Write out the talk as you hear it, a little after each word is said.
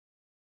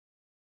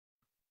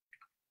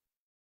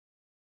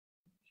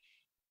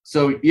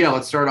So yeah,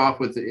 let's start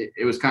off with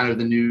it was kind of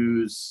the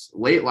news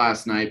late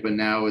last night, but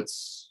now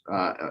it's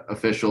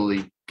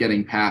officially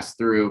getting passed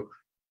through.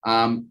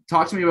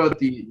 Talk to me about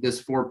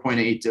this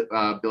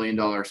 4.8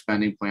 billion-dollar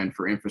spending plan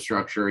for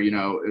infrastructure.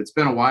 It's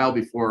been a while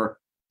before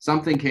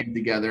something came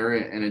together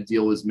and a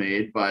deal was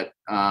made, but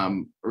are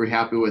we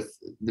happy with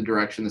the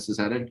direction this is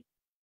headed?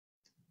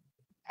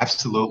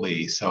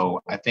 Absolutely.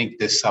 So I think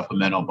this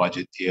supplemental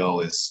budget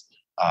deal is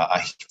a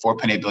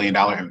 $4.8 billion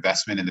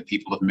investment in the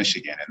people of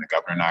Michigan. And the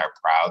governor and I are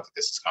proud that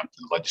this has come to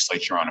the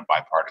legislature on a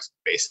bipartisan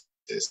basis.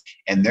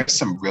 And there's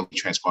some really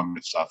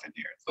transformative stuff in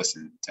here.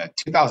 Listen,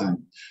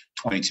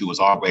 2022 was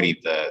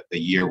already the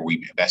year where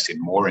we invested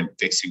more in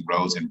fixing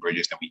roads and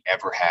bridges than we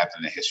ever have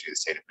in the history of the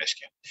state of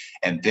Michigan.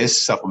 And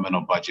this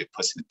supplemental budget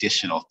puts an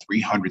additional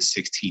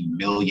 $316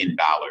 million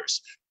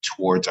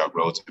towards our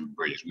roads and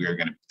bridges. We are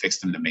going to fix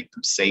them to make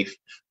them safe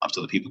so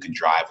that people can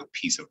drive with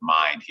peace of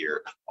mind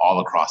here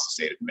all across the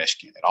state of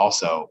Michigan. It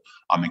also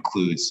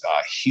includes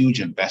huge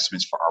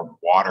investments for our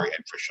water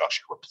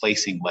infrastructure,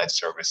 replacing lead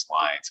service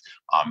lines,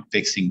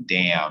 fixing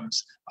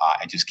dams,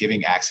 and just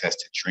giving access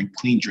to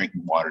clean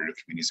drinking water to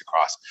communities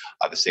across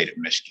the state of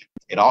Michigan.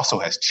 It also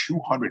has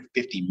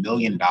 $250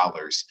 million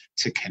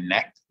to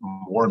connect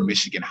more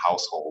Michigan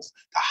households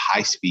to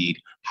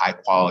high-speed,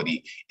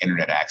 high-quality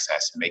internet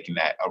access and making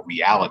that a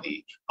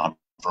reality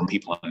for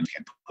people and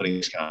putting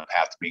this kind of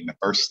path to being the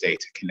first state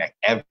to connect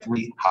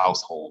every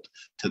household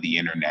to the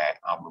internet.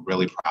 We're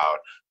really proud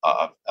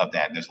of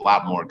that. And there's a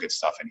lot more good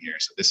stuff in here.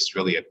 So this is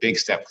really a big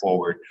step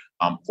forward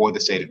for the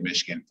state of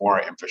Michigan, for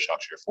our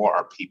infrastructure, for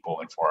our people,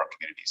 and for our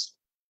communities.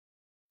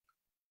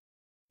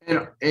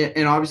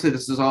 And obviously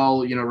this is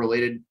all,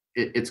 related.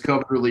 It's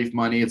COVID relief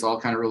money. It's all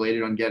kind of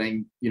related on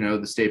getting,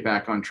 the state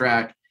back on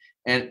track.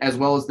 And as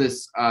well as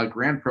this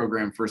grant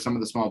program for some of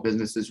the small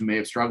businesses who may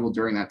have struggled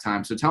during that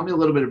time. So tell me a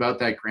little bit about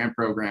that grant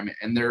program.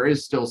 And there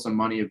is still some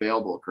money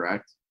available,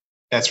 correct?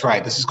 That's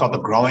right. This is called the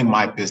Growing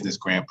My Business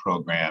Grant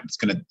Program. It's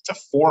a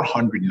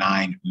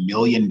 $409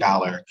 million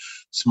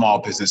small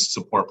business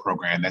support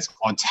program that's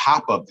on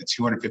top of the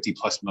 250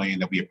 plus million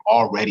that we have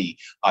already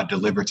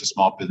delivered to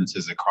small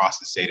businesses across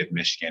the state of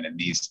Michigan. And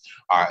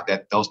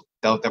that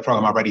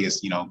program already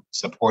has,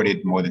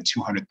 supported more than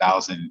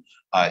 200,000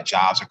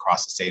 jobs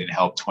across the state and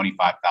helped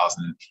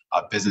 25,000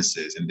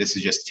 businesses. And this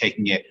is just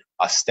taking it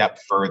a step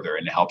further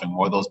and helping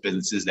more of those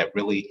businesses that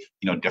really,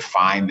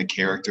 define the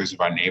characters of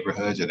our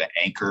neighborhoods or the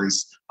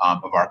anchors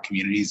of our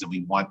communities. And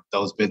we want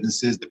those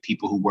businesses, the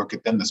people who work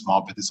at them, the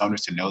small business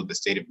owners, to know that the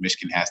state of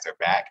Michigan has their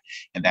back.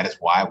 And that is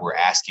why we're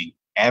asking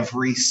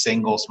every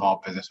single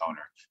small business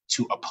owner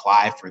to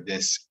apply for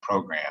this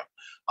program.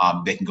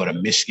 They can go to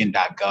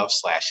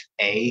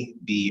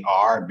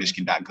michigan.gov/ABR.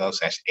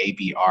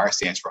 Michigan.gov/ABR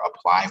stands for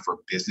Apply for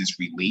Business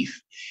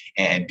Relief,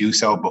 and do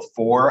so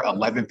before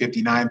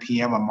 11:59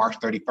 p.m. on March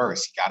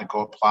 31st. You got to go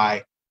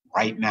apply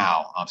right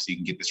now so you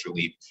can get this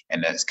relief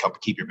and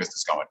keep your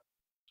business going.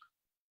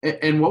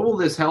 And what will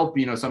this help,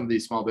 some of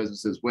these small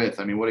businesses with?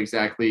 I mean, what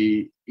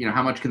exactly,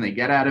 how much can they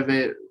get out of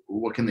it?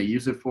 What can they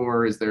use it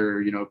for? Is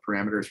there,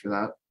 parameters for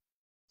that?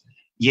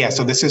 Yeah,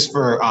 so this is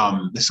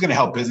going to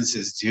help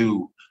businesses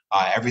do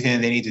everything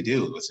they need to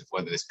do,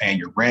 whether it's paying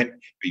your rent,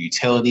 your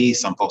utilities.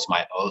 Some folks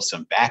might owe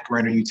some back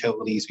rent or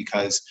utilities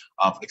because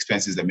of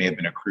expenses that may have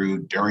been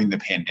accrued during the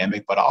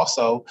pandemic, but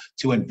also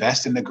to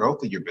invest in the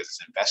growth of your business,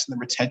 invest in the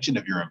retention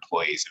of your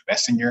employees,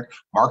 invest in your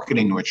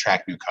marketing to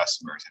attract new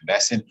customers,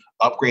 invest in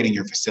upgrading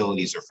your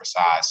facilities or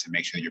facades to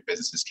make sure that your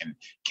businesses can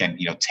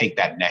take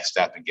that next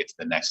step and get to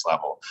the next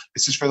level.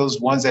 This is for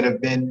those ones that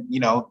have been,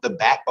 the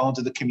backbones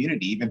of the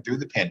community, even through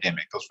the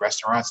pandemic, those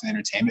restaurants and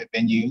entertainment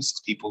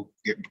venues, people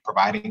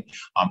providing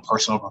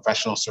personal and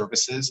professional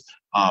services,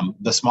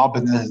 the small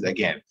businesses,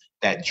 again,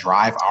 that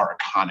drive our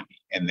economy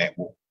and that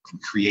will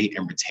create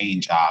and retain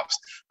jobs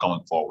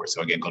going forward.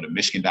 So again, go to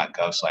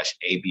michigan.gov/ABR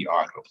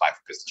to apply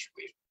for business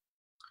relief.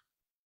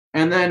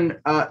 And then,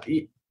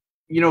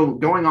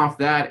 going off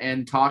that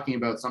and talking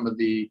about some of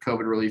the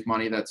COVID relief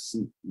money that's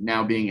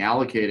now being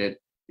allocated,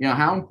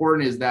 how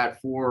important is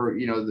that for,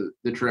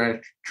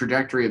 the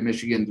trajectory of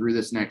Michigan through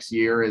this next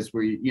year as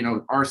we,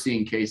 are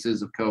seeing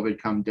cases of COVID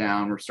come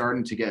down? We're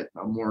starting to get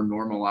a more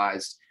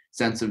normalized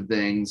sense of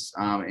things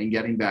and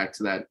getting back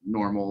to that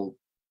normal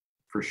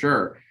for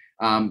sure.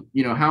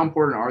 How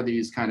important are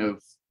these kind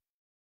of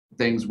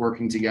things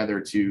working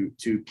together to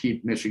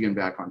keep Michigan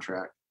back on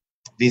track?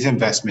 These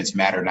investments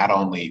matter not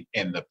only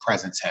in the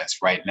present tense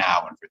right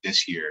now and for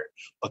this year,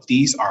 but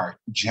these are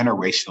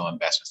generational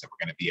investments that we're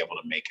going to be able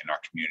to make in our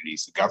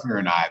communities. The governor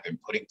and I have been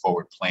putting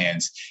forward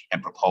plans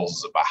and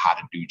proposals about how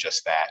to do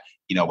just that.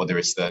 Whether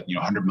it's the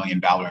 $100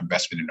 million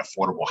investment in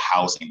affordable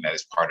housing that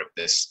is part of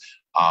this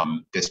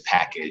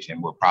package,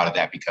 and we're proud of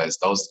that because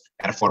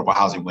that affordable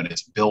housing, when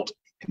it's built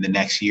in the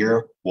next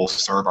year, will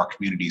serve our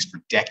communities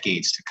for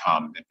decades to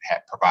come and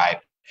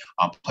provide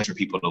place for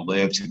people to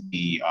live, to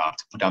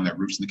put down their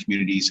roots in the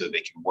community so they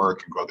can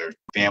work and grow their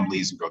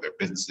families and grow their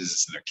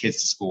businesses and their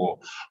kids to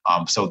school.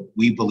 So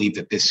we believe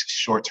that this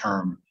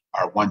short-term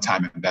or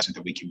one-time investment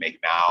that we can make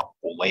now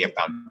will lay a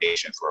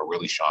foundation for a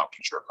really strong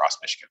future across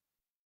Michigan.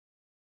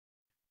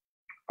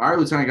 All right,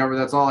 Lieutenant Governor,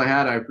 that's all I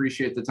had. I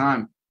appreciate the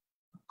time.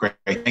 Great.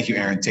 Thank you,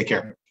 Aaron. Take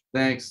care.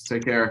 Thanks.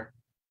 Take care.